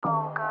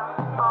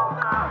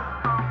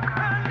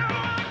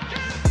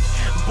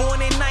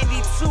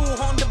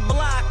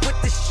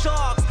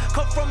sharks.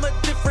 Come from a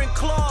different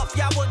cloth,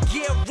 y'all would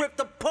get ripped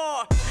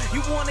apart.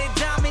 You want it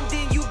diamond,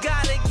 then you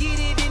gotta get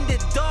it in the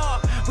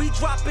dark. We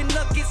dropping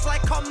nuggets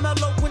like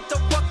Carmelo went to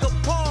Rucker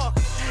Park.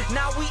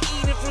 Now we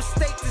eating from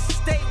state to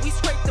state, we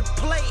scrape the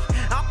plate.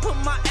 I put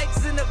my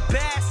eggs in a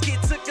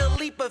basket, took a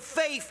leap of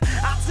faith.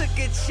 I took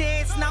a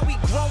chance, now we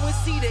grow and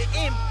see the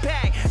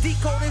impact.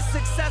 Decoding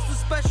success with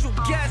special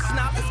guests,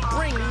 now let's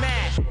bring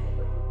Matt.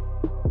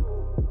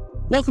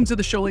 Welcome to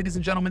the show, ladies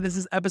and gentlemen. This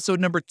is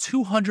episode number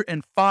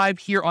 205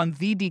 here on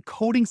the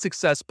Decoding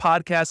Success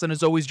podcast. And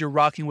as always, you're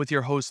rocking with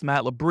your host,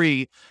 Matt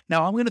Labrie.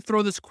 Now, I'm going to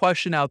throw this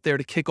question out there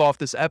to kick off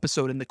this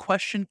episode. And the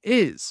question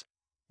is,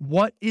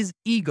 what is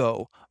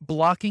ego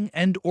blocking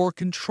and or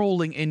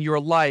controlling in your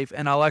life?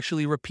 And I'll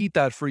actually repeat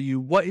that for you.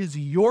 What is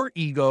your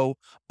ego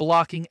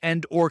blocking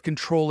and or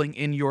controlling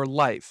in your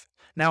life?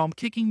 Now, I'm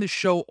kicking the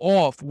show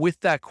off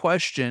with that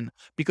question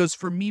because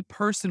for me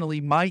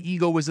personally, my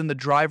ego was in the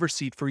driver's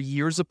seat for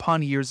years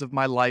upon years of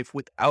my life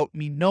without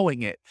me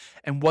knowing it.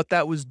 And what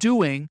that was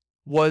doing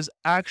was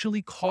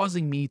actually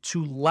causing me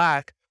to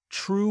lack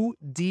true,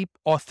 deep,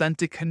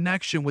 authentic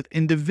connection with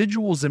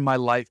individuals in my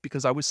life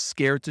because I was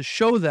scared to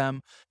show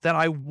them that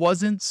I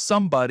wasn't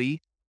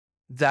somebody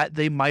that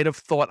they might have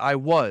thought I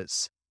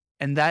was.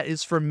 And that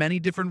is for many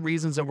different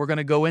reasons, and we're going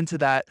to go into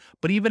that.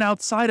 But even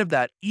outside of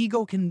that,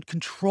 ego can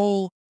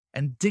control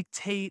and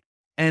dictate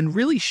and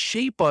really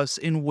shape us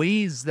in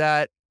ways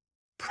that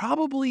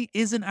probably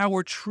isn't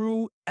our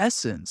true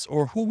essence,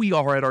 or who we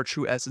are at our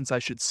true essence, I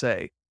should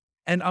say.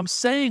 And I'm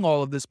saying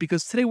all of this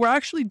because today we're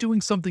actually doing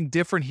something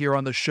different here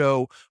on the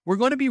show. We're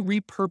going to be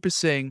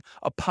repurposing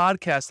a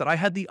podcast that I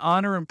had the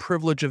honor and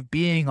privilege of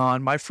being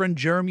on. My friend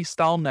Jeremy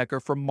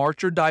Stalnecker from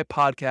March or Die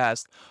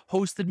podcast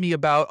hosted me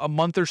about a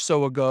month or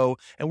so ago.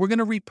 And we're going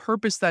to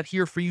repurpose that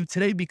here for you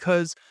today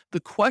because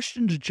the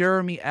questions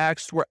Jeremy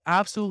asked were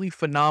absolutely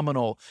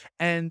phenomenal.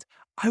 And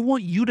I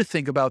want you to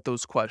think about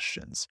those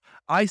questions.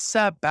 I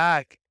sat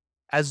back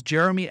as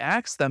Jeremy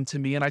asked them to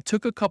me, and I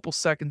took a couple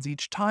seconds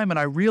each time, and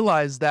I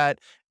realized that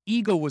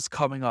ego was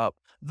coming up.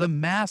 The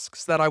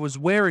masks that I was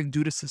wearing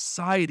due to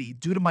society,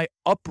 due to my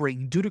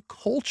upbringing, due to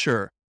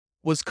culture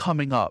was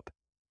coming up.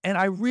 And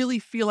I really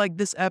feel like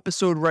this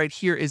episode right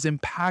here is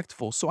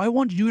impactful. So I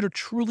want you to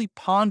truly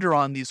ponder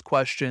on these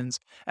questions,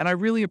 and I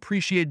really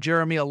appreciate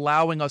Jeremy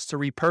allowing us to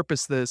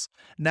repurpose this.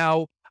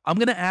 Now, I'm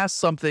going to ask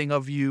something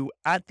of you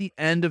at the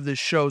end of this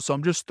show, so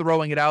I'm just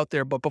throwing it out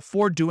there. But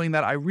before doing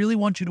that, I really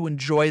want you to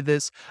enjoy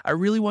this. I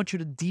really want you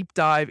to deep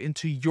dive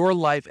into your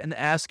life and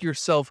ask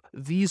yourself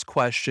these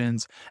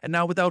questions. And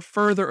now, without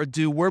further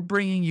ado, we're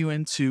bringing you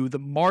into the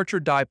March or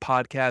Die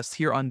podcast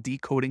here on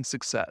Decoding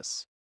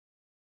Success.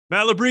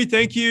 Matt Labrie,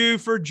 thank you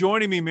for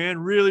joining me, man.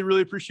 Really,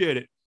 really appreciate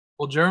it.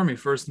 Well, Jeremy,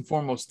 first and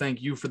foremost,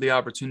 thank you for the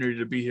opportunity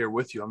to be here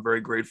with you. I'm very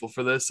grateful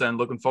for this and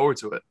looking forward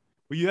to it.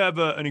 Well, you have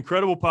an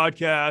incredible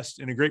podcast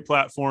and a great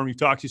platform. You've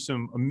talked to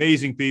some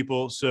amazing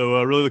people.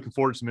 So really looking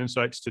forward to some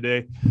insights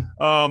today.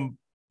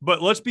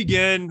 But let's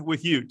begin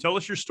with you. Tell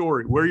us your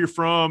story, where you're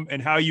from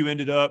and how you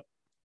ended up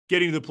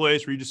getting to the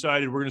place where you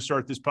decided we're going to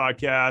start this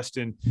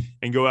podcast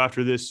and go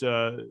after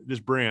this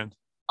brand.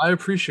 I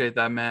appreciate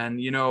that, man.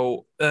 You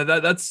know,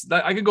 that's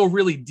I could go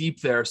really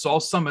deep there. So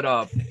I'll sum it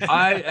up.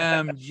 I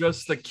am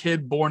just a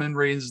kid born and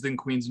raised in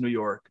Queens, New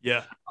York.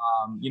 Yeah.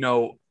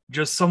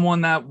 Just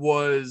someone that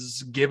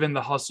was given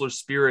the hustler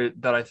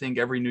spirit that I think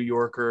every New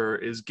Yorker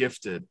is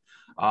gifted,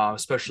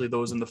 especially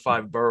those in the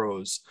 5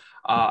 boroughs.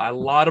 A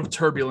lot of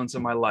turbulence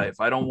in my life.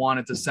 I don't want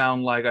it to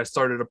sound like I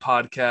started a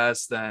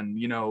podcast and,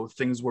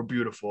 things were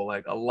beautiful.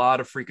 Like a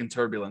lot of freaking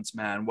turbulence,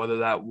 man, whether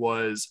that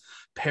was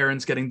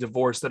parents getting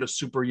divorced at a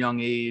super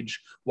young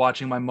age,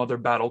 watching my mother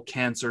battle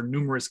cancer,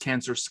 numerous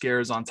cancer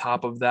scares on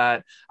top of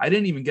that. I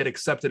didn't even get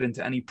accepted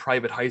into any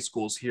private high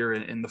schools here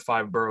in the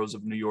 5 boroughs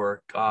of New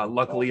York.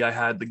 Luckily, I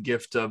had the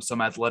gift of some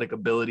athletic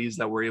abilities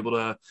that were able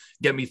to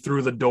get me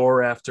through the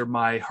door after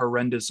my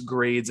horrendous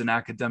grades and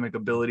academic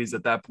abilities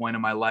at that point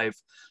in my life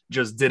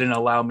just didn't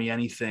allow me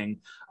anything.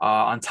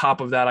 On top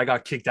of that, I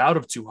got kicked out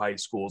of 2 high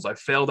schools. I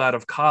failed out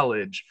of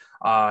college.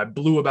 I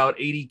blew about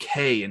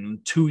 $80K in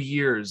 2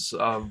 years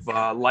of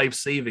life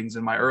savings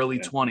in my early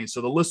 20s.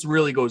 So the list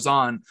really goes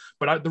on.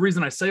 But the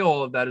reason I say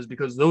all of that is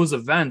because those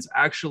events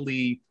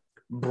actually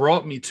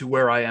brought me to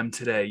where I am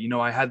today.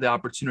 I had the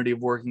opportunity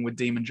of working with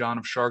Damon John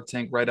of Shark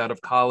Tank right out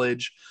of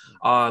college,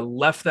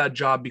 left that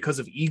job because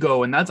of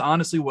ego. And that's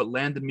honestly what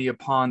landed me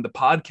upon the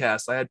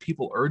podcast. I had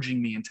people urging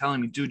me and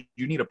telling me, dude,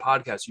 you need a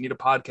podcast. You need a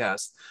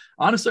podcast.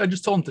 Honestly, I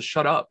just told them to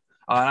shut up.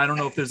 I don't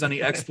know if there's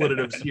any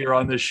expletives here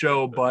on this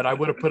show, but I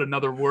would have put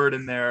another word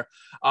in there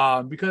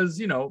because,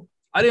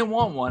 I didn't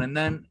want one. And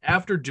then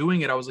after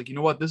doing it, I was like, you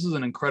know what? This is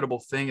an incredible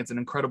thing. It's an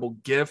incredible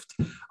gift.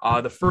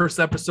 The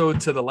first episode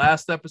to the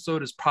last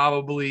episode is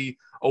probably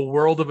a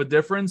world of a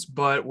difference,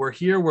 but we're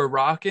here, we're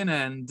rocking,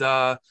 and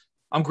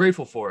I'm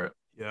grateful for it.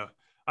 Yeah.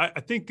 I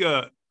think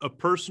a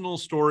personal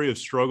story of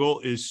struggle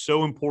is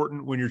so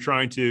important when you're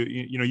trying to,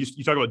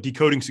 you talk about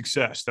decoding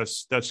success.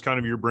 That's kind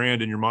of your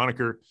brand and your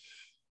moniker.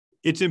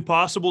 It's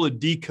impossible to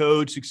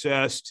decode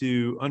success,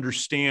 to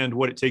understand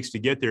what it takes to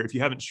get there if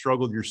you haven't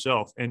struggled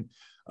yourself. And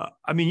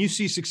I mean, you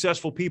see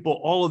successful people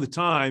all of the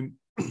time,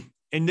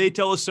 and they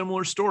tell a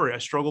similar story. I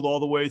struggled all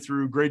the way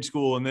through grade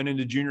school and then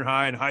into junior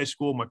high and high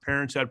school. My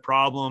parents had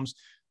problems,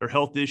 their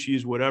health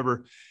issues,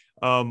 whatever.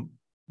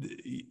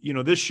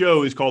 This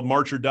show is called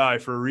March or Die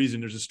for a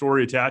reason. There's a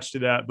story attached to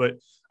that. But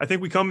I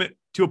think we come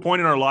to a point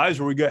in our lives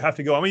where we have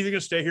to go, I'm either going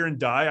to stay here and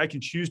die. I can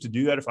choose to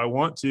do that if I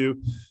want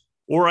to,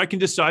 or I can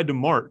decide to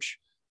march.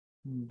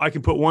 I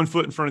can put one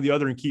foot in front of the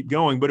other and keep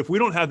going. But if we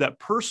don't have that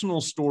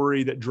personal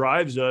story that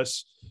drives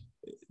us,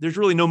 there's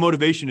really no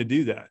motivation to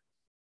do that.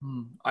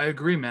 I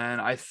agree, man.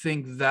 I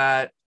think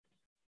that,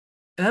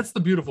 and that's the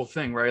beautiful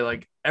thing, right?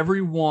 Like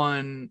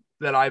everyone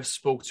that I've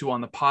spoke to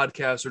on the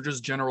podcast or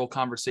just general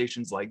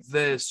conversations like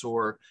this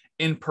or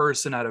in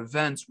person at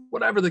events,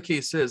 whatever the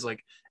case is,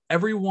 like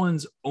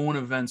everyone's own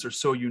events are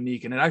so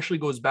unique. And it actually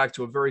goes back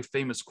to a very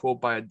famous quote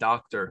by a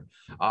doctor.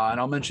 And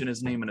I'll mention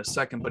his name in a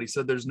second, but he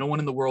said, there's no one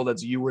in the world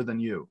that's youer than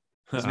you.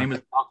 His name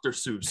is Dr.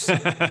 Seuss.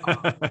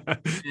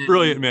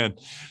 Brilliant, man.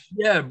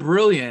 Yeah,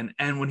 brilliant.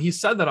 And when he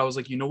said that, I was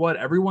like, you know what?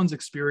 Everyone's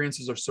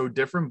experiences are so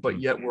different,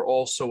 but yet we're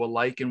all so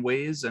alike in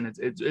ways. And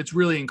it's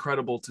really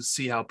incredible to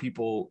see how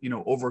people,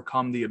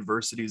 overcome the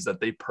adversities that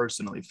they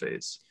personally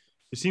face.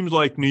 It seems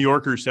like New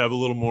Yorkers have a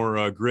little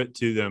more grit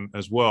to them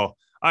as well.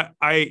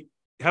 I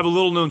have a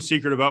little known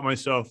secret about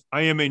myself.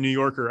 I am a New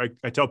Yorker.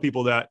 I tell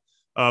people that.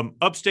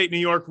 Upstate New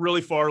York,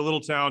 really far,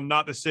 little town,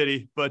 not the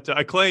city, but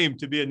I claim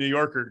to be a New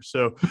Yorker.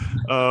 So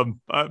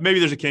maybe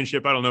there's a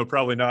kinship. I don't know.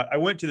 Probably not. I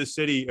went to the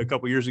city a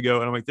couple years ago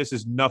and I'm like, this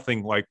is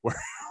nothing like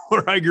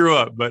where I grew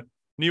up, but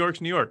New York's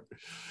New York.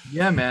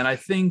 Yeah, man. I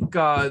think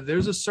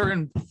there's a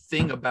certain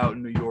thing about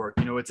New York,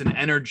 it's an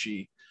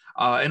energy.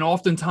 And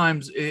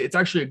oftentimes it's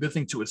actually a good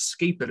thing to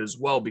escape it as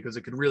well, because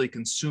it could really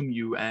consume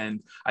you.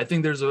 And I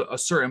think there's a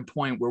certain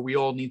point where we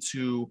all need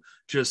to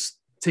just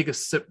take a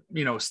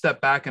step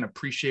back and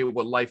appreciate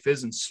what life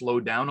is and slow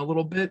down a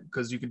little bit,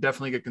 because you can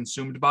definitely get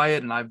consumed by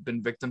it. And I've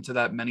been victim to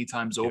that many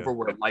times over,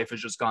 where life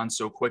has just gone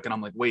so quick and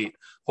I'm like, wait,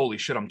 holy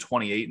shit, I'm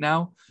 28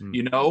 now.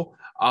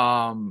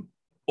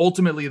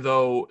 Ultimately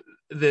though,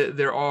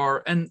 there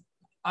are, and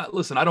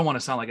listen, I don't want to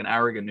sound like an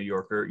arrogant New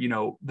Yorker,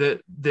 that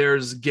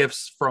there's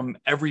gifts from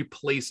every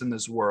place in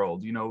this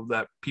world,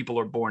 that people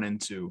are born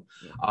into.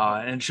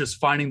 And it's just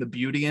finding the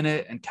beauty in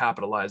it and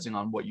capitalizing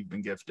on what you've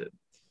been gifted.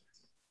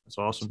 That's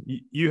awesome.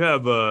 You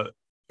have a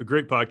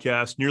great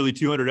podcast, nearly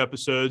 200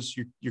 episodes.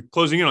 You're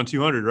closing in on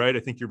 200, right? I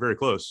think you're very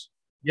close.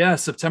 Yeah,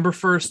 September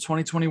 1st,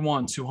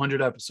 2021,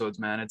 200 episodes,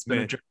 man. It's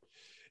been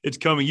it's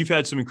coming. You've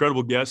had some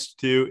incredible guests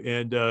too,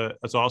 and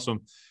that's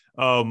awesome.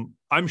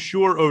 I'm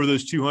sure over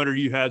those 200,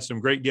 you had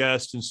some great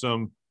guests and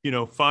some,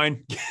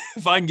 fine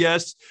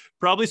guests.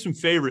 Probably some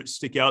favorites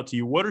stick out to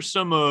you. What are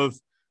some of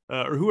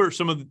or who are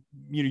some of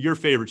your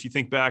favorites? You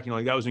think back and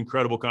like, that was an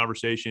incredible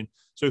conversation.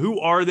 So who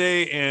are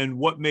they and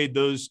what made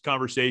those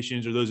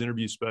conversations or those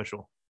interviews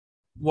special?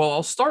 Well,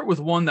 I'll start with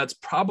one that's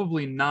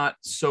probably not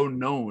so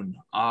known.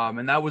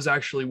 And that was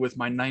actually with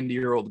my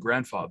 90-year-old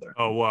grandfather.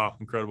 Oh, wow.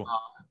 Incredible.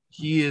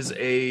 He is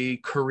a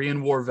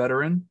Korean War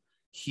veteran.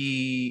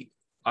 He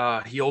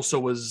also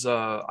was,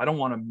 I don't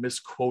want to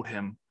misquote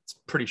him. It's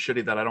pretty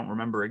shitty that I don't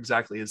remember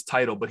exactly his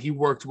title, but he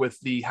worked with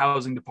the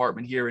housing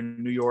department here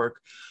in New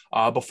York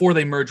before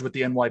they merged with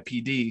the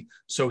NYPD.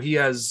 So he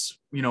has,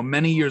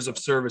 many years of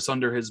service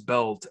under his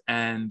belt.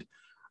 And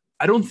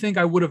I don't think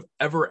I would have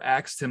ever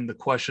asked him the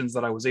questions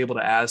that I was able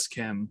to ask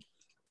him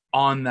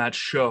on that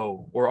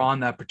show or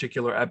on that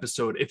particular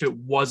episode if it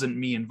wasn't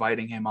me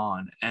inviting him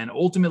on. And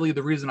ultimately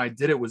the reason I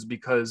did it was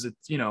because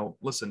it's,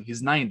 listen,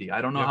 he's 90.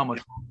 I don't know how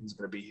much longer he's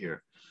going to be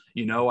here.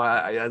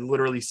 I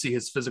literally see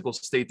his physical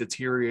state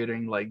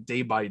deteriorating like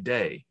day by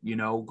day.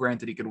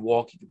 Granted, he could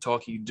walk, he could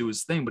talk, he could do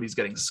his thing, but he's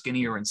getting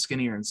skinnier and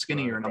skinnier and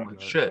skinnier. And I'm like,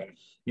 shit,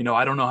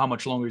 I don't know how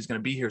much longer he's going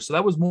to be here. So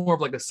that was more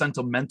of like a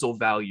sentimental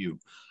value.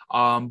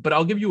 But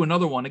I'll give you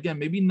another one. Again,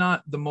 maybe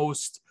not the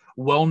most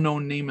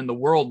well-known name in the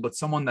world, but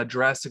someone that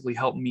drastically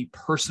helped me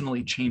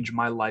personally change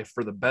my life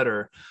for the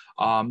better.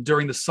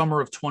 During the summer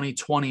of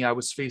 2020, I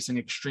was facing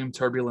extreme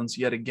turbulence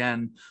yet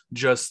again.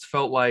 Just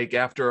felt like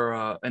after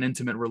an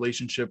intimate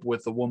relationship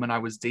with a woman I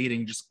was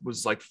dating just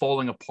was like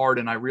falling apart.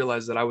 And I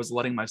realized that I was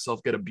letting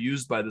myself get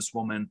abused by this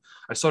woman.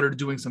 I started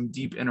doing some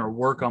deep inner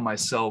work on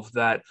myself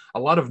that a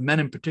lot of men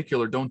in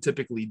particular don't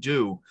typically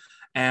do.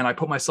 And I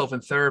put myself in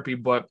therapy,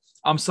 but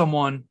I'm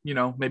someone,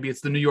 maybe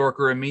it's the New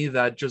Yorker in me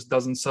that just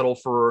doesn't settle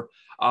for,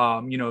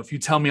 if you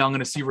tell me I'm going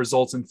to see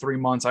results in 3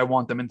 months, I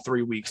want them in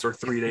 3 weeks or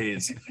 3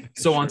 days.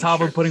 So on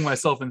top of putting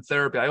myself in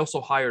therapy, I also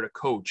hired a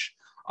coach.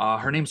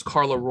 Her name's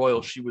Carla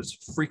Royal. She was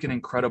freaking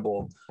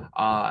incredible.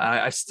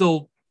 I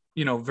still,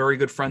 very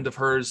good friend of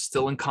hers,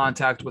 still in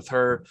contact with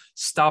her,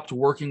 stopped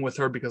working with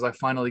her because I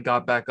finally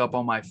got back up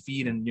on my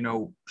feet. And,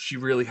 she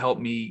really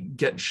helped me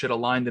get shit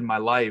aligned in my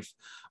life.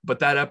 But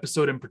that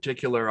episode in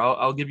particular,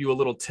 I'll give you a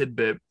little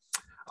tidbit.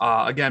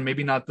 Again,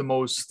 maybe not the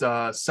most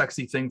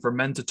sexy thing for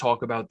men to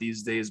talk about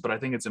these days, but I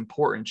think it's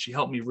important. She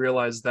helped me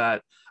realize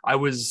that I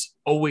was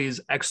always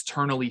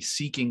externally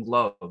seeking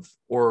love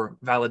or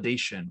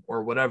validation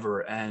or whatever.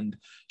 And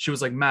she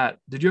was like, Matt,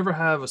 did you ever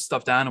have a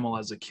stuffed animal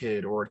as a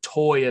kid or a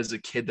toy as a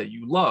kid that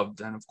you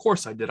loved? And of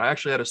course I did. I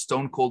actually had a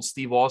Stone Cold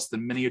Steve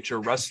Austin miniature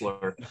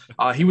wrestler.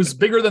 He was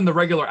bigger than the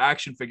regular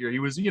action figure. He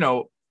was,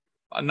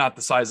 not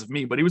the size of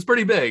me, but he was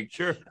pretty big.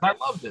 Sure. And I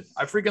loved it.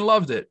 I freaking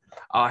loved it.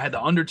 I had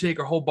the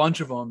Undertaker, a whole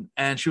bunch of them.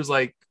 And she was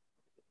like,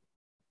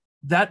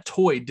 that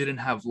toy didn't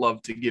have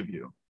love to give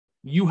you.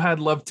 You had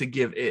love to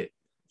give it.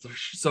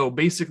 So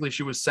basically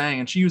she was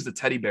saying, and she used the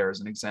teddy bear as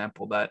an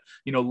example, that,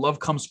 love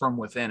comes from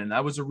within. And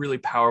that was a really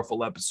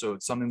powerful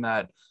episode, something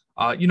that,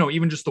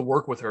 even just to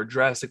work with her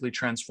drastically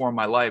transformed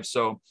my life.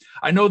 So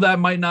I know that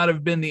might not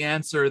have been the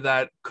answer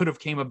that could have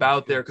came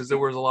about there, because there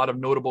was a lot of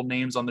notable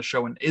names on the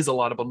show and is a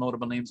lot of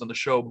notable names on the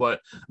show, but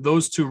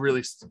those two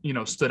really,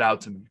 stood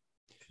out to me.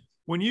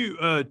 When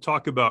you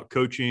talk about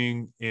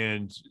coaching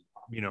and,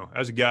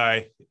 as a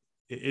guy,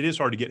 it is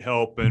hard to get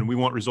help and we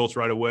want results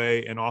right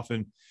away. And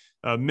often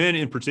men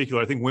in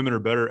particular, I think women are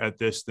better at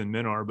this than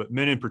men are, but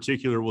men in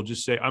particular will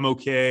just say, I'm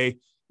okay,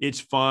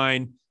 it's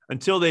fine,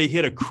 until they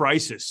hit a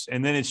crisis.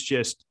 And then it's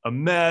just a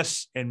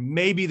mess. And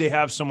maybe they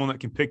have someone that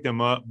can pick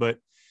them up. But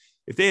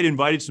if they had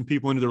invited some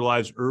people into their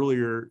lives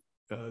earlier,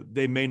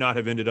 they may not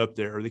have ended up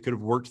there, or they could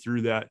have worked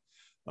through that.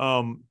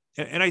 And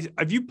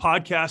I view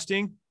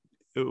podcasting,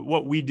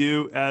 what we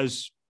do,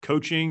 as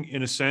coaching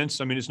in a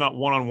sense. I mean, it's not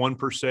one-on-one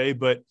per se,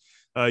 but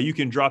you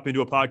can drop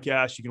into a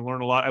podcast. You can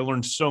learn a lot. I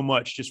learned so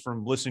much just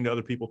from listening to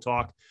other people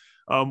talk.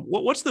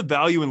 What's the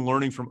value in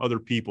learning from other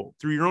people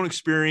through your own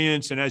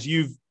experience? And as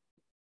you've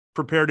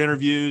prepared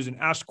interviews and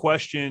asked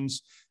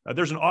questions,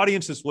 there's an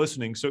audience that's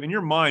listening. So in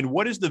your mind,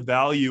 what is the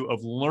value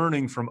of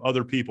learning from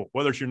other people,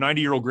 whether it's your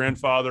 90-year-old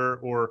grandfather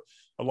or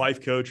a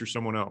life coach or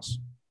someone else?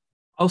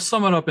 I'll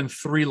sum it up in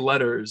 3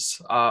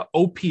 letters,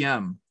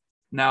 OPM.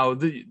 Now,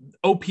 the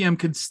OPM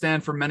could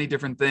stand for many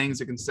different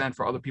things. It can stand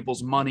for other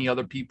people's money,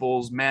 other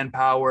people's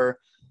manpower.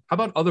 How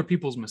about other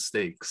people's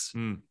mistakes?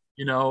 And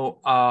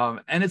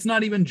it's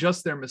not even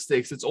just their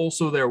mistakes. It's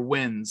also their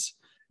wins.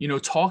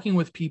 Talking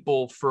with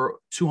people for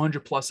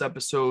 200 plus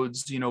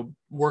episodes,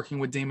 working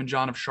with Damon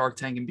John of Shark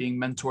Tank and being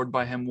mentored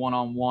by him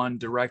one-on-one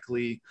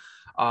directly,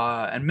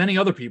 and many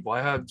other people.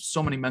 I have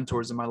so many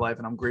mentors in my life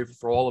and I'm grateful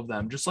for all of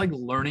them. Just like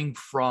learning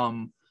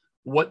from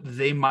what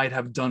they might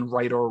have done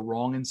right or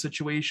wrong in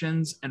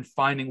situations and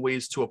finding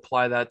ways to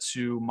apply that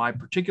to my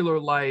particular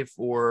life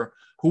or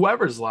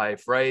whoever's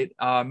life, right?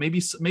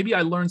 Maybe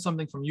I learned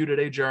something from you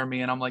today,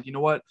 Jeremy, and I'm like, you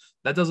know what?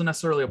 That doesn't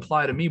necessarily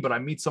apply to me, but I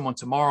meet someone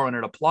tomorrow and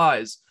it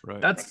applies.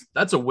 Right.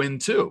 That's a win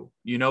too,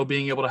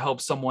 being able to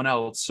help someone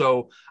else.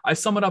 So I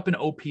sum it up in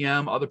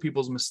OPM, other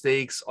people's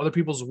mistakes, other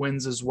people's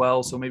wins as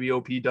well. So maybe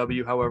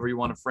OPW, however you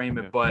want to frame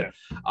it, but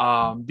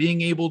being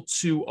able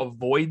to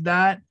avoid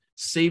that,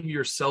 save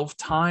yourself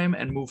time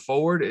and move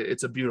forward,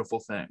 it's a beautiful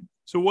thing.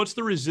 So what's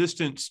the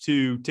resistance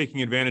to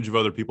taking advantage of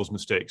other people's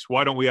mistakes?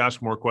 Why don't we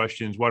ask more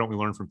questions? Why don't we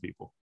learn from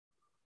people?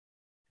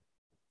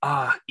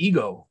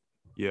 Ego.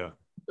 Yeah.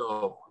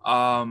 So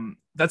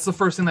that's the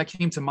first thing that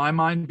came to my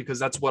mind, because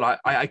that's what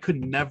I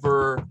could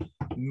never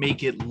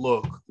make it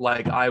look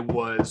like I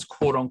was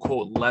quote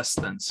unquote less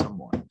than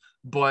someone.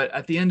 But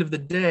at the end of the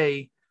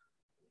day,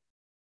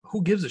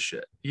 who gives a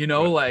shit?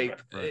 Right.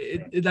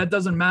 That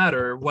doesn't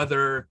matter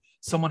whether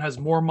someone has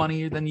more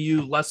money than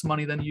you, less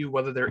money than you,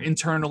 whether they're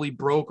internally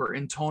broke or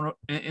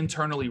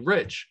internally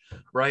rich,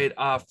 right?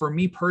 For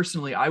me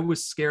personally, I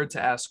was scared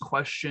to ask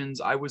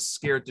questions. I was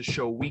scared to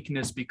show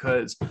weakness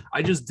because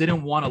I just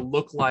didn't want to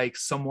look like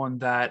someone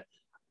that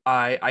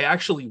I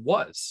actually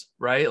was,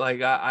 right?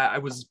 Like I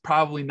was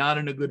probably not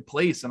in a good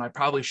place and I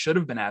probably should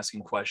have been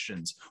asking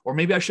questions, or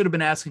maybe I should have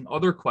been asking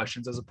other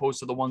questions as opposed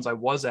to the ones I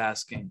was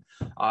asking.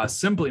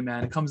 Simply,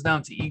 man, it comes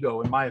down to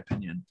ego, in my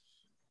opinion.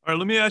 All right,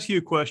 let me ask you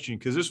a question,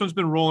 because this one's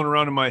been rolling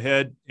around in my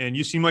head and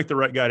you seem like the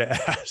right guy to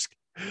ask.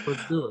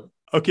 Let's do it.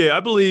 Okay, I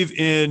believe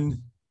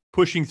in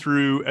pushing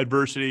through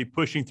adversity,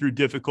 pushing through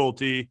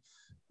difficulty.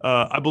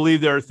 I believe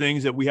there are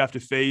things that we have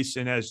to face.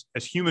 And as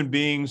human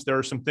beings, there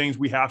are some things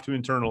we have to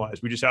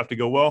internalize. We just have to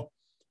go, well,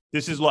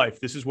 this is life.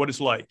 This is what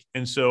it's like.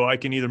 And so I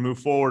can either move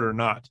forward or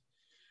not.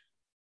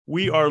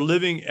 We are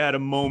living at a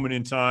moment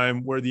in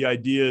time where the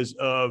ideas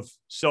of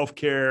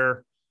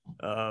self-care,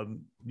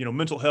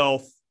 mental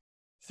health,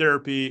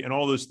 therapy, and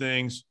all those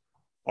things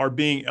are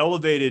being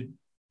elevated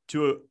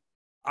to,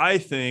 I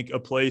think, a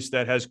place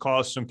that has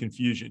caused some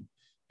confusion,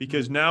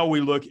 because now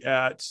we look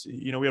at,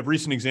 we have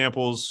recent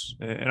examples,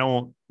 and I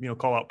won't,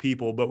 call out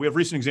people, but we have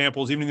recent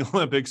examples, even in the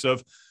Olympics,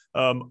 of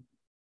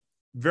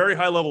very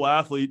high level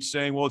athletes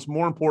saying, well, it's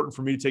more important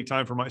for me to take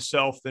time for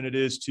myself than it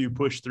is to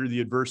push through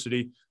the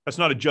adversity. That's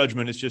not a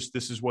judgment. It's just,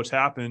 this is what's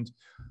happened.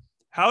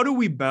 How do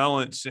we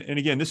balance? And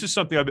again, this is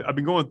something I've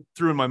been going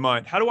through in my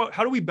mind. How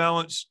do we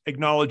balance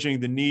acknowledging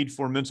the need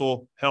for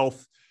mental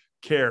health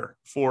care,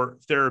 for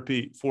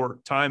therapy, for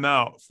time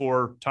out,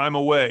 for time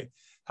away?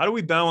 How do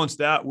we balance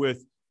that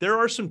with there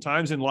are some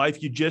times in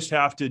life you just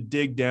have to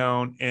dig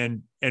down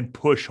and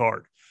push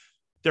hard.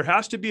 There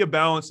has to be a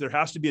balance. There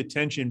has to be a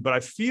tension, but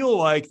I feel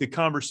like the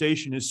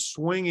conversation is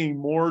swinging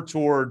more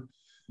toward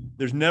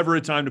there's never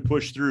a time to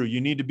push through. You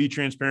need to be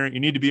transparent. You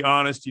need to be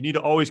honest. You need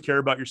to always care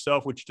about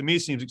yourself, which to me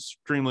seems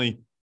extremely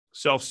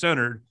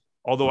self-centered,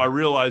 although I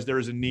realize there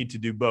is a need to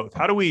do both.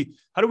 How do we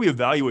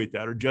evaluate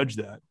that or judge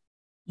that?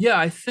 Yeah,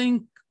 I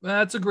think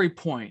that's a great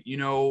point.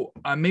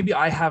 Maybe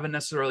I haven't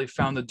necessarily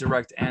found the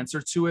direct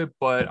answer to it,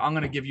 but I'm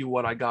going to give you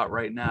what I got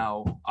right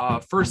now.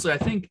 Firstly, I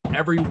think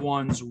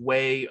everyone's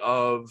way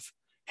of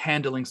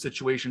handling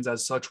situations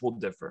as such will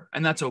differ,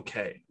 and that's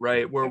okay,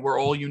 right? We're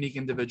all unique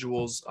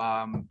individuals.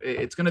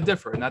 It's going to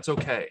differ, and that's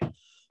okay.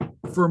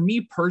 For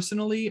me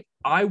personally,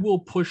 I will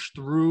push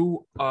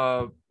through,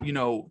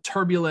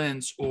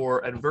 turbulence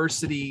or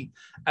adversity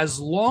as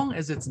long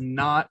as it's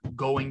not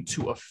going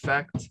to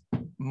affect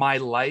my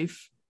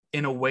life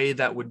in a way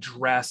that would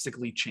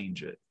drastically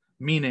change it.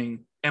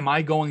 Meaning, am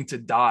I going to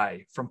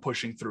die from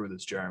pushing through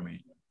this,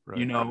 Jeremy?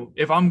 Right.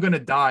 If I'm going to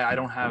die, I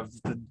don't have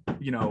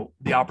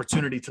the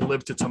opportunity to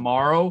live to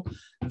tomorrow.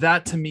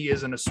 That to me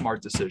isn't a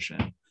smart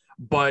decision.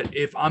 But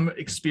if I'm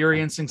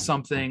experiencing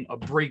something, a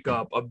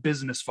breakup, a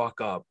business fuck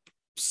up,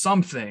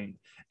 something,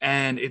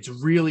 and it's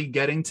really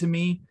getting to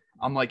me,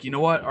 I'm like, you know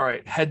what? All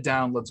right, head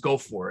down. Let's go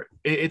for it.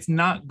 It's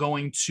not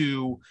going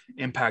to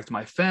impact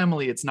my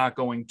family. It's not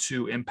going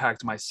to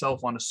impact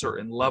myself on a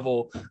certain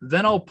level.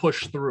 Then I'll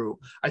push through.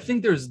 I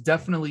think there's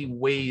definitely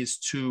ways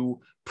to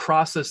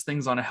process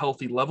things on a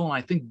healthy level. And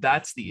I think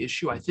that's the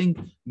issue. I think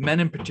men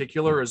in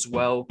particular as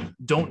well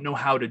don't know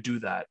how to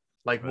do that.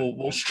 Like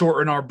we'll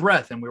shorten our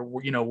breath and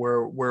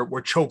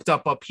we're choked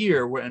up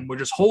here and we're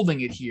just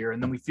holding it here.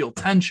 And then we feel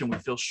tension, we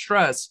feel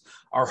stress,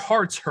 our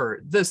hearts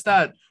hurt, this,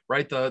 that,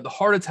 right? The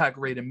heart attack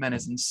rate in men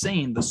is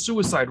insane. The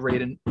suicide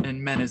rate in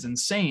men is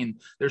insane.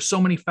 There's so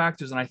many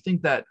factors. And I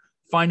think that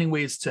finding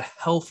ways to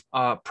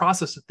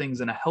process things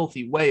in a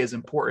healthy way is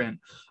important.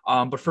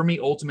 But for me,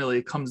 ultimately,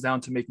 it comes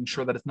down to making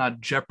sure that it's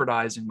not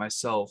jeopardizing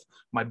myself,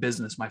 my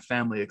business, my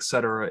family, et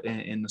cetera,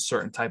 in a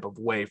certain type of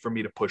way for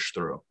me to push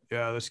through.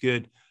 Yeah, that's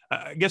good.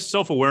 I guess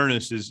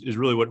self-awareness is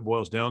really what it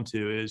boils down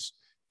to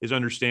is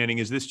understanding,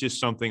 is this just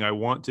something I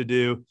want to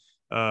do?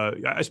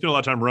 I spend a lot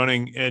of time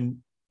running, and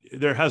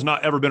there has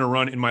not ever been a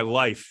run in my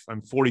life.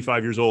 I'm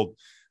 45 years old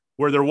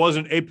where there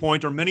wasn't a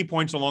point or many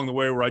points along the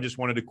way where I just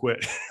wanted to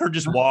quit or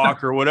just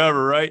walk or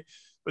whatever. Right.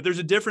 But there's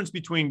a difference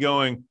between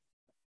going,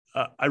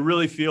 I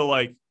really feel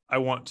like I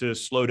want to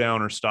slow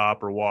down or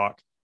stop or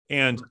walk,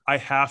 and I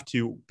have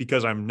to,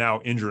 because I'm now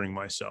injuring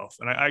myself.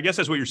 And I guess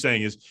that's what you're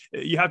saying is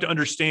you have to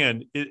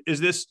understand, is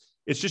this,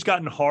 it's just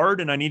gotten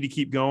hard and I need to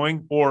keep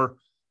going, or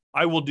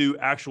I will do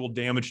actual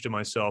damage to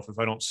myself if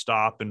I don't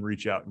stop and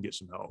reach out and get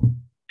some help.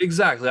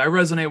 Exactly. I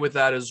resonate with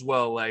that as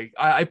well. Like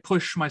I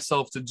push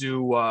myself to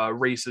do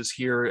races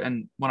here.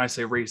 And when I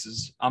say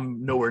races,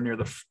 I'm nowhere near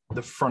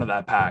the front of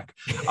that pack.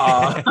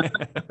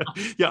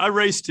 Yeah, I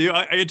race too.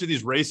 I enter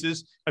these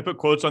races. I put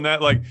quotes on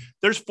that. Like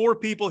there's 4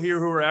 people here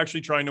who are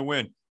actually trying to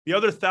win. The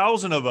other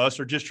 1,000 of us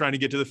are just trying to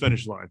get to the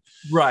finish line.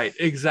 Right.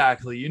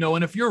 Exactly.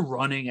 And if you're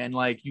running and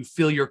like you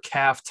feel your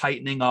calf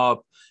tightening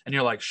up and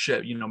you're like,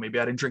 shit, maybe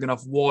I didn't drink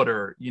enough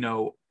water,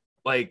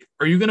 like,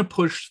 are you going to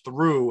push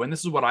through? And this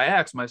is what I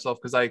ask myself,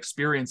 because I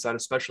experienced that,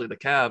 especially the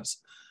calves.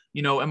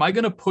 Am I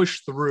going to push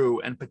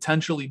through and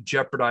potentially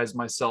jeopardize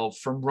myself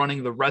from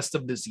running the rest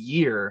of this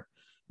year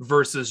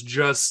versus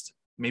just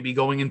maybe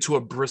going into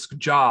a brisk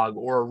jog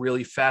or a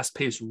really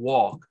fast-paced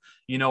walk?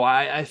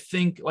 I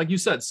think, like you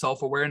said,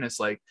 self-awareness,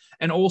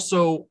 and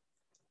also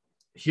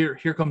here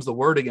comes the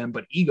word again,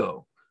 but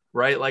ego.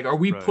 Right? Like, are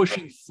we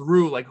pushing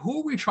through? Like, who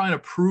are we trying to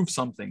prove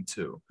something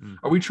to?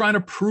 Are we trying to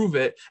prove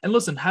it? And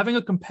listen, having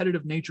a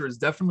competitive nature is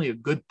definitely a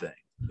good thing,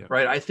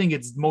 right? I think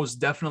it's most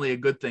definitely a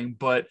good thing,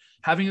 but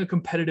having a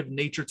competitive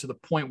nature to the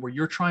point where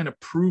you're trying to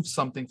prove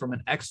something from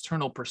an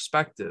external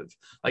perspective,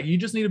 like you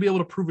just need to be able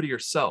to prove it to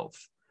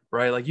yourself,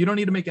 right? Like you don't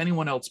need to make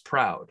anyone else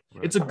proud.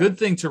 Right. It's a good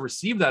thing to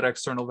receive that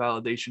external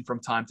validation from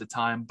time to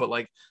time, but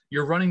like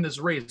you're running this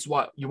race,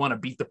 what you want to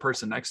beat the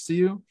person next to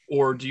you,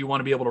 or do you want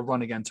to be able to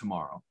run again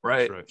tomorrow?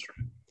 Right. That's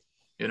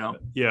right.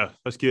 Yeah,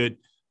 that's good.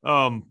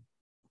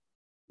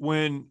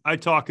 When I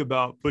talk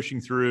about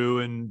pushing through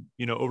and,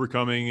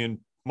 overcoming and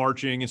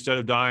marching instead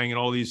of dying and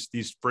all these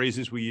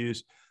phrases we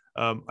use,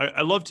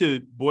 I love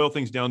to boil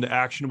things down to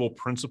actionable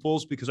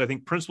principles, because I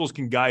think principles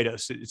can guide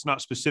us. It's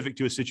not specific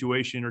to a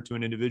situation or to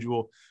an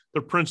individual.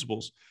 They're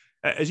principles.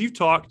 As you've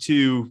talked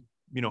to,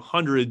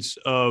 hundreds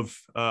of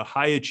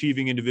high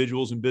achieving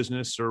individuals in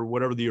business or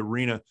whatever the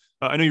arena.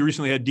 I know you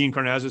recently had Dean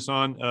Karnazes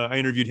on. I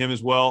interviewed him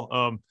as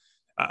well.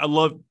 I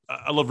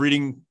love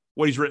reading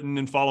what he's written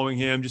and following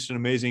him. Just an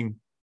amazing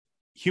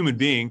human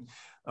being.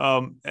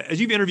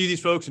 As you've interviewed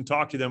these folks and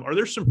talked to them, are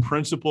there some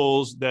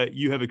principles that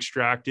you have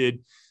extracted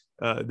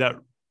that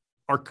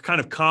are kind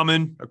of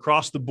common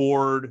across the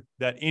board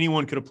that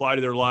anyone could apply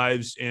to their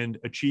lives and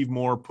achieve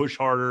more, push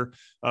harder,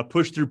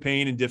 push through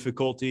pain and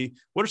difficulty?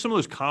 What are some of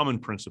those common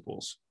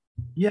principles?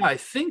 Yeah, I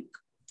think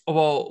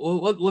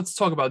Well, let's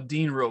talk about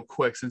Dean real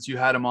quick since you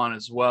had him on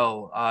as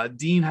well.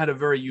 Dean had a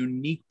very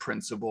unique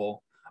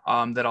principle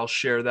that I'll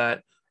share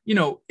that,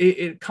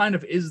 it kind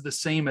of is the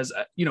same as,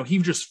 he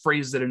just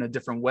phrased it in a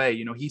different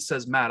way. He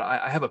says, Matt,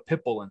 I have a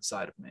pit bull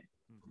inside of me.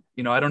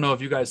 I don't know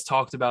if you guys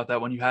talked about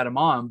that when you had him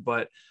on,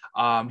 but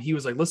he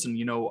was like, listen,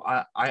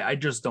 I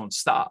just don't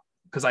stop.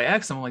 Because I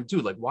asked him, I'm like,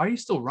 dude, like, why are you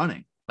still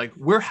running? Like,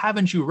 where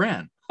haven't you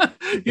ran?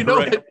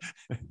 Right.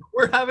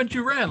 Where haven't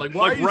you ran? Like,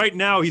 why? Like right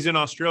now, he's in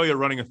Australia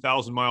running a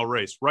 1,000-mile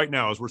race right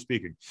now as we're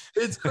speaking.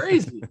 It's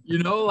crazy,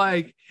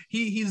 like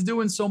he's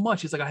doing so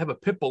much. He's like, I have a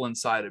pit bull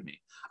inside of me.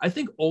 I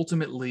think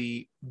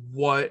ultimately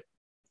what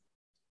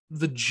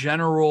the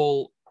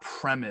general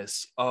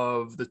premise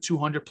of the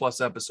 200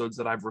 plus episodes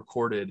that I've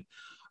recorded,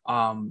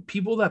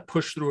 people that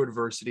push through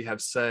adversity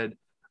have said,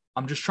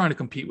 I'm just trying to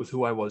compete with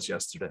who I was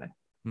yesterday.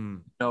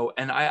 And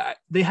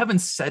they haven't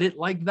said it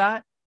like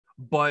that,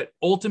 but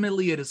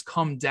ultimately it has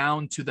come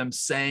down to them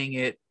saying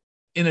it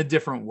in a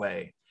different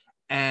way.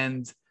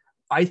 And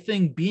I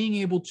think being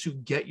able to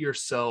get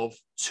yourself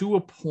to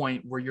a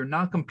point where you're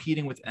not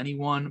competing with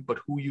anyone but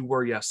who you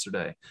were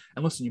yesterday.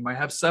 And listen, you might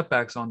have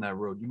setbacks on that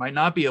road. You might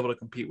not be able to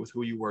compete with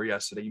who you were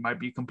yesterday. You might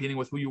be competing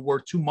with who you were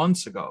 2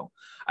 months ago.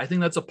 I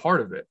think that's a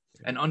part of it.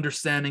 And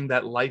understanding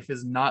that life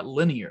is not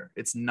linear.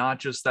 It's not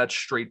just that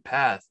straight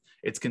path.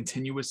 It's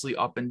continuously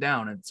up and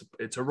down.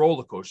 It's a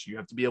roller coaster. You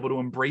have to be able to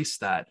embrace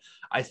that.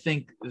 I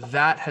think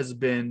that has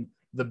been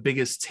the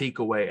biggest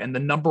takeaway and the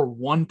number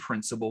one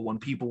principle when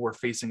people were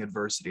facing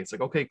adversity. It's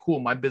like, okay, cool.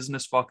 My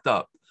business fucked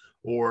up,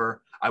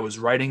 or I was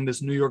writing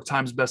this New York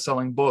Times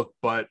bestselling book,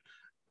 but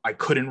I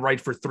couldn't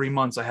write for 3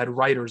 months. I had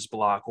writer's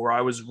block, or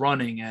I was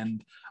running.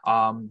 And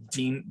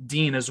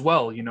Dean as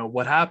well.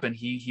 What happened?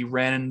 He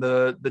ran in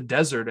the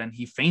desert and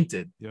he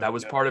fainted. That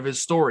was part of his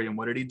story. And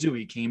what did he do?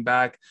 He came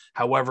back,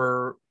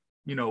 however,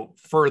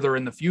 further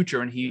in the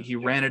future, and he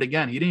ran it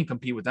again. He didn't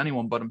compete with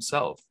anyone but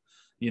himself.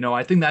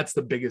 I think that's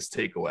the biggest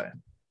takeaway.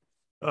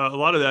 A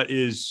lot of that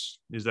is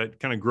that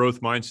kind of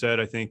growth mindset.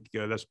 I think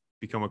that's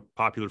become a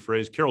popular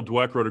phrase. Carol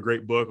Dweck wrote a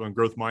great book on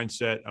growth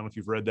mindset. I don't know if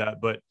you've read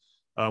that, but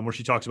where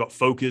she talks about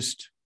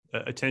focused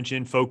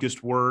attention,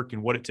 focused work,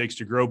 and what it takes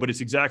to grow. But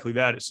it's exactly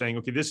that. It's saying,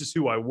 okay, this is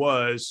who I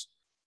was,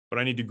 but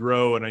I need to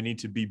grow and I need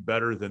to be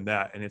better than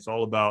that. And it's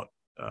all about,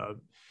 I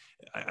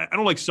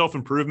don't like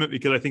self-improvement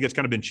because I think it's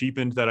kind of been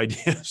cheapened, that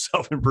idea of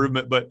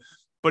self-improvement, but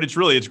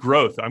it's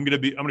growth. I'm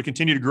going to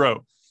continue to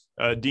grow.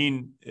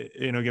 Dean,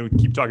 again, we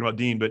keep talking about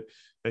Dean, but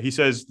he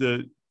says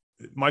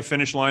my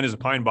finish line is a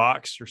pine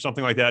box or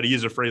something like that. He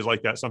uses a phrase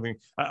like that, something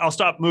I'll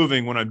stop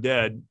moving when I'm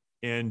dead.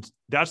 And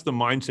that's the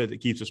mindset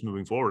that keeps us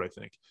moving forward, I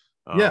think.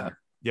 Yeah,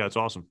 it's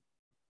awesome.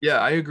 Yeah,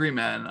 I agree,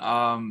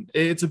 man.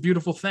 It's a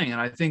beautiful thing. And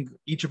I think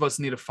each of us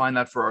need to find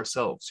that for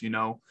ourselves,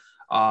 maybe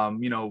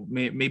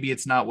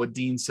it's not what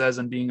Dean says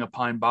and being a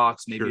pine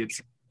box. Maybe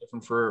it's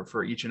different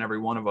for each and every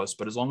one of us,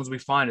 but as long as we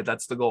find it,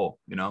 that's the goal,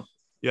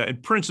 Yeah.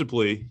 And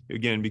principally,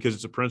 again, because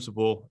it's a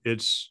principle,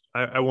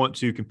 I want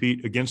to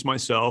compete against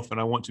myself and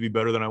I want to be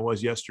better than I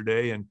was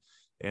yesterday.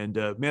 And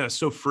man, it's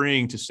so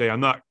freeing to say, I'm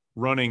not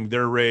running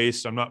their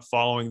race. I'm not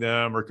following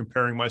them or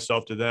comparing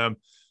myself to them.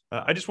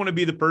 I just want to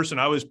be the person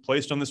I was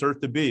placed on this earth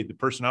to be, the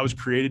person I was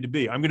created to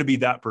be. I'm going to be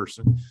that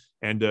person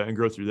and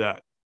grow through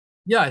that.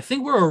 Yeah, I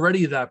think we're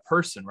already that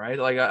person, right?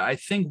 Like, I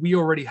think we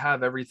already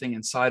have everything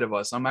inside of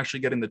us. I'm actually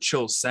getting the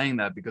chills saying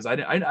that because I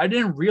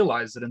didn't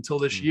realize it until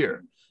this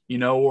year,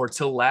 or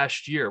till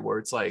last year, where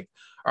it's like,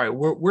 all right,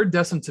 we're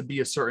destined to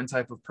be a certain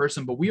type of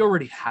person, but we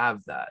already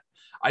have that.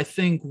 I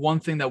think one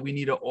thing that we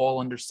need to all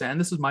understand,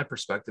 this is my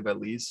perspective at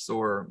least,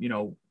 or,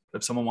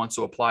 if someone wants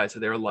to apply it to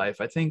their life,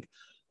 I think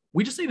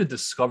we just need to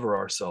discover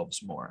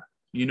ourselves more,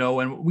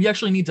 and we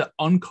actually need to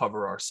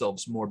uncover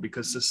ourselves more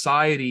because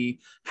society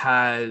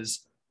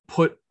has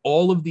put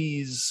all of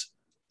these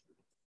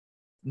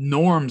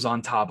norms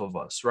on top of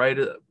us, right?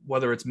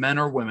 Whether it's men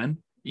or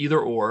women, either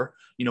or,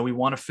 we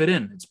want to fit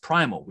in. It's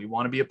primal. We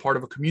want to be a part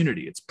of a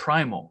community. It's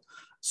primal.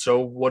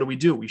 So what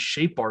do? We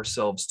shape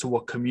ourselves to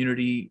what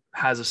community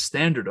has a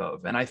standard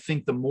of. And I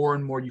think the more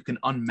and more you can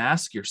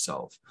unmask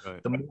yourself,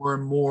 right, the more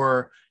and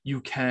more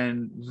you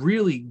can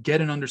really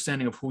get an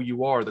understanding of who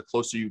you are, the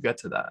closer you get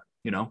to that,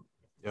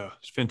 Yeah,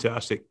 it's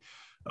fantastic.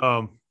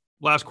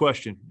 Last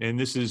question. And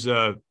this is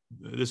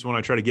one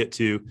I try to get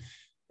to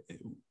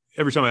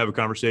every time I have a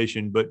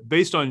conversation, but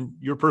based on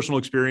your personal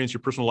experience,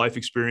 your personal life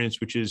experience,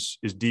 which is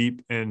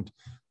deep and,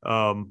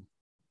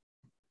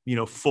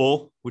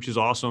 full, which is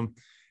awesome.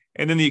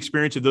 And then the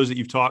experience of those that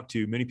you've talked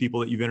to, many people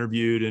that you've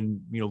interviewed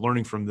and,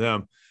 learning from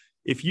them.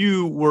 If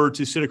you were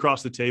to sit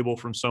across the table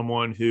from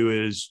someone who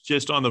is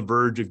just on the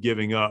verge of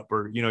giving up,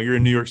 or, you're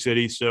in New York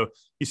City, so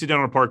you sit down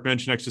on a park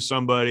bench next to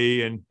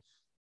somebody and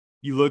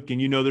you look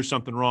and there's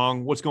something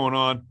wrong. What's going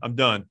on? I'm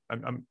done.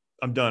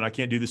 I'm done. I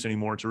can't do this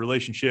anymore. It's a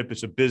relationship.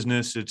 It's a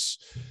business.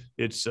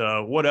 It's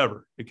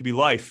whatever. It could be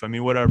life. I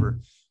mean, whatever.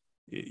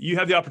 You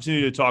have the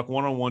opportunity to talk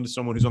one-on-one to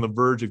someone who's on the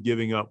verge of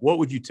giving up. What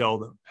would you tell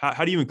them?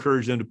 How do you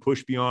encourage them to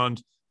push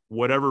beyond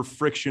whatever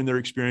friction they're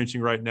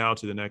experiencing right now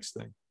to the next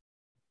thing?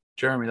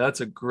 Jeremy,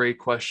 that's a great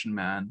question,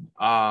 man.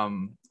 I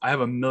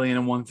have a million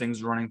and one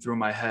things running through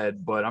my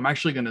head, but I'm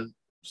actually going to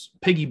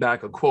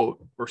piggyback a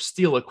quote or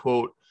steal a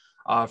quote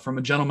from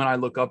a gentleman I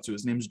look up to.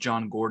 His name's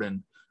John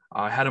Gordon.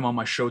 I had him on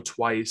my show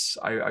twice.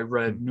 I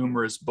read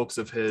numerous books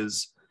of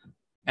his,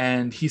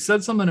 and he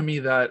said something to me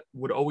that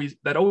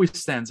always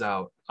stands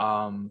out.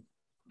 And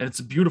it's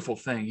a beautiful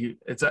thing.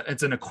 It's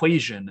an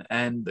equation,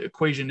 and the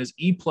equation is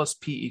E plus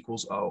P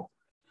equals O.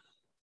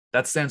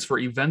 That stands for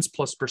events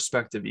plus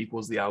perspective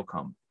equals the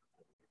outcome.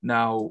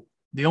 Now,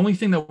 the only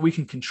thing that we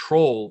can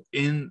control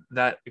in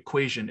that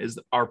equation is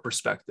our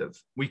perspective.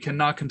 We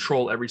cannot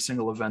control every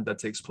single event that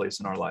takes place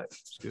in our life.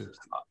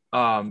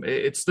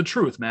 It's the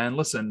truth, man.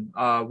 Listen,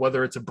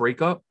 whether it's a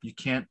breakup, you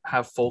can't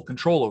have full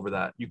control over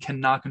that. You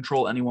cannot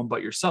control anyone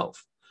but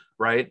yourself,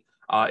 right?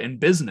 In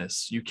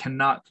business, you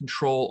cannot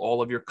control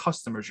all of your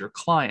customers, your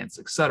clients,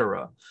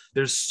 etc.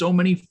 There's so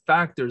many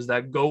factors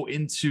that go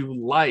into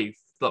life.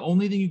 The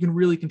only thing you can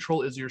really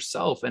control is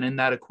yourself. And in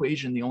that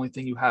equation, the only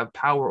thing you have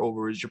power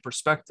over is your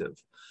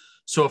perspective.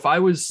 So if I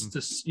was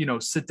to,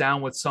 sit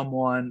down with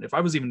someone, if I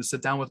was even to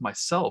sit down with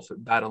myself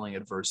battling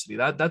adversity,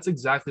 that's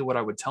exactly what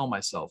I would tell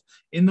myself.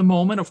 In the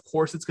moment, of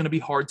course, it's going to be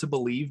hard to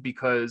believe,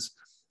 because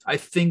I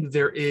think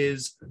there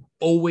is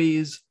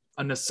always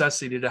a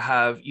necessity to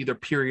have either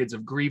periods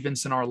of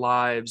grievance in our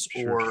lives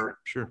or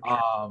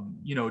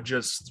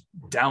just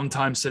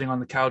downtime sitting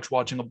on the couch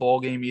watching a ball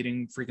game,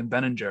 eating freaking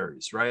Ben and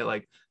Jerry's, right?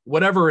 Like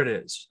whatever it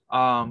is.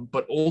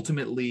 But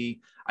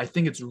ultimately, I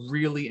think it's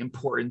really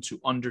important to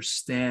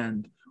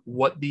understand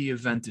what the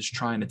event is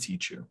trying to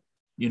teach you,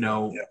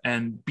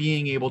 and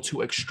being able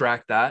to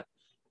extract that.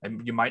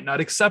 And you might not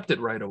accept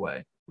it right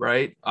away,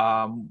 right?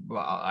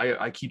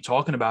 I keep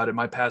talking about it. In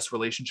my past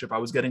relationship, I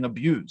was getting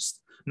abused,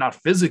 not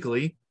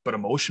physically, but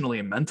emotionally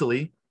and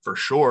mentally, for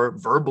sure,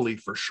 verbally,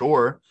 for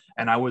sure.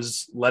 And I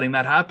was letting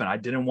that happen. I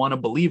didn't want to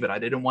believe it. I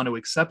didn't want to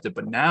accept it.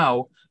 But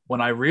now when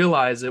I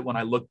realize it, when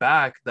I look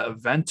back, the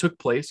event took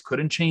place,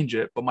 couldn't change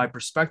it, but my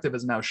perspective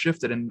has now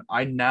shifted. And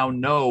I now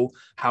know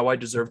how I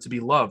deserve to be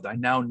loved. I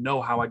now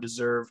know how I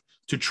deserve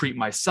to treat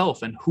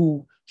myself and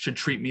who should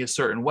treat me a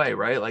certain way,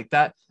 right? Like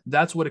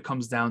that's what it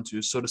comes down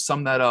to. So to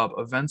sum that up,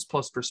 events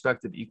plus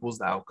perspective equals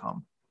the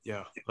outcome.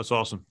 Yeah, that's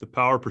awesome. The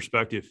power of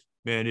perspective,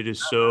 man, it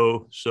is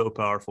so, so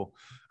powerful.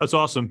 That's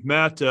awesome.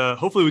 Matt,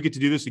 hopefully we get to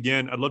do this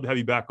again. I'd love to have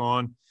you back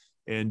on,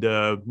 and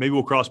maybe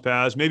we'll cross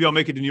paths. Maybe I'll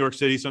make it to New York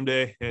City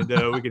someday, and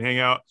we can hang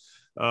out.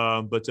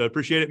 But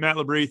appreciate it, Matt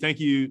Labrie.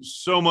 Thank you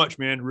so much,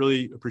 man.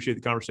 Really appreciate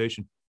the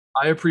conversation.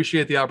 I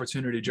appreciate the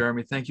opportunity,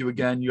 Jeremy. Thank you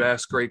again. You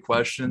asked great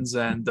questions,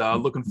 and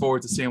looking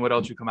forward to seeing what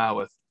else you come out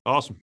with.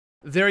 Awesome.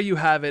 There you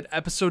have it,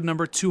 episode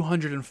number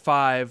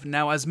 205.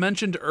 Now, as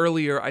mentioned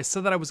earlier, I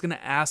said that I was going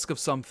to ask of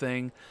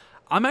something.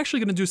 I'm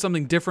actually going to do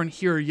something different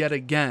here yet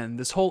again.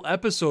 This whole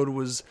episode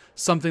was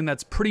something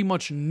that's pretty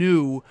much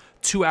new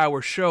to our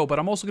show, but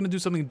I'm also going to do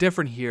something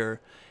different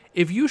here.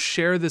 If you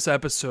share this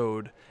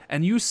episode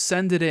and you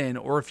send it in,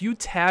 or if you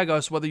tag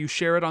us, whether you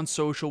share it on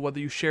social, whether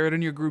you share it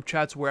in your group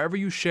chats, wherever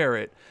you share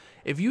it,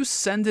 if you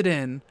send it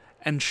in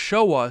and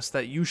show us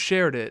that you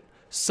shared it,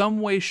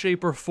 some way,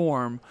 shape, or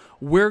form,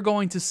 we're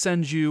going to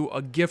send you a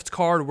gift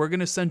card. We're going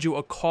to send you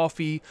a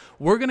coffee.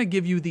 We're going to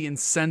give you the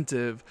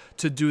incentive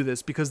to do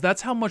this, because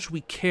that's how much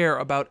we care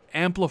about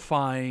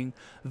amplifying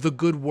the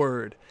good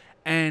word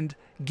and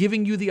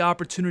giving you the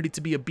opportunity to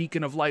be a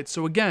beacon of light.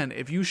 So again,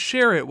 if you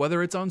share it,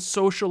 whether it's on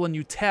social and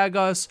you tag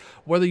us,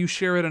 whether you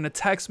share it in a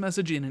text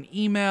message, in an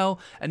email,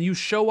 and you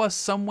show us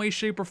some way,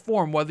 shape, or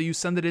form, whether you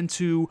send it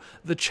into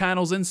the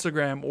channel's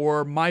Instagram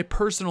or my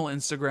personal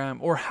Instagram,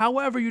 or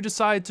however you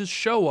decide to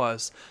show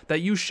us that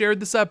you shared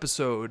this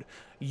episode,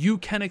 you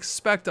can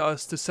expect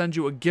us to send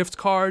you a gift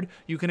card.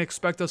 You can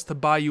expect us to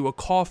buy you a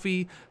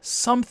coffee,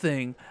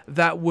 something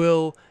that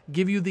will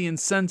give you the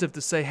incentive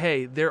to say,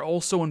 hey, they're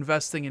also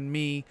investing in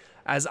me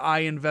as I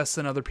invest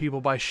in other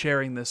people by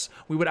sharing this.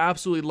 We would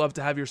absolutely love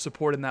to have your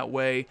support in that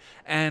way.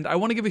 And I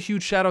want to give a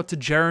huge shout out to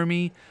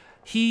Jeremy.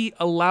 He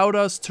allowed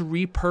us to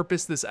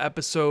repurpose this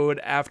episode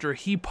after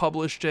he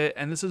published it,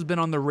 and this has been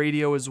on the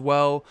radio as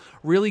well.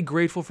 Really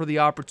grateful for the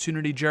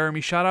opportunity, Jeremy.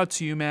 Shout out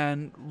to you,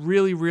 man.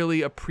 Really,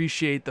 really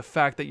appreciate the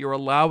fact that you're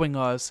allowing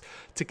us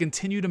to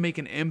continue to make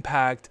an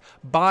impact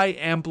by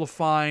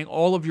amplifying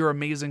all of your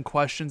amazing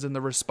questions and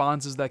the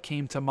responses that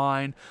came to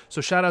mind.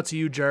 So shout out to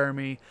you,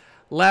 Jeremy.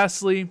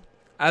 Lastly,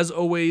 as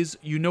always,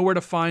 you know where to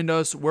find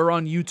us. We're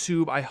on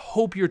YouTube. I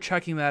hope you're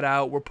checking that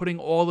out. We're putting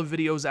all the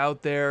videos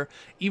out there,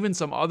 even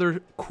some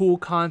other cool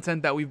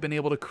content that we've been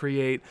able to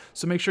create.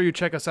 So make sure you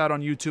check us out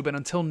on YouTube. And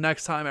until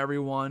next time,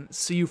 everyone,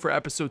 see you for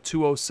episode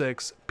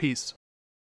 206. Peace.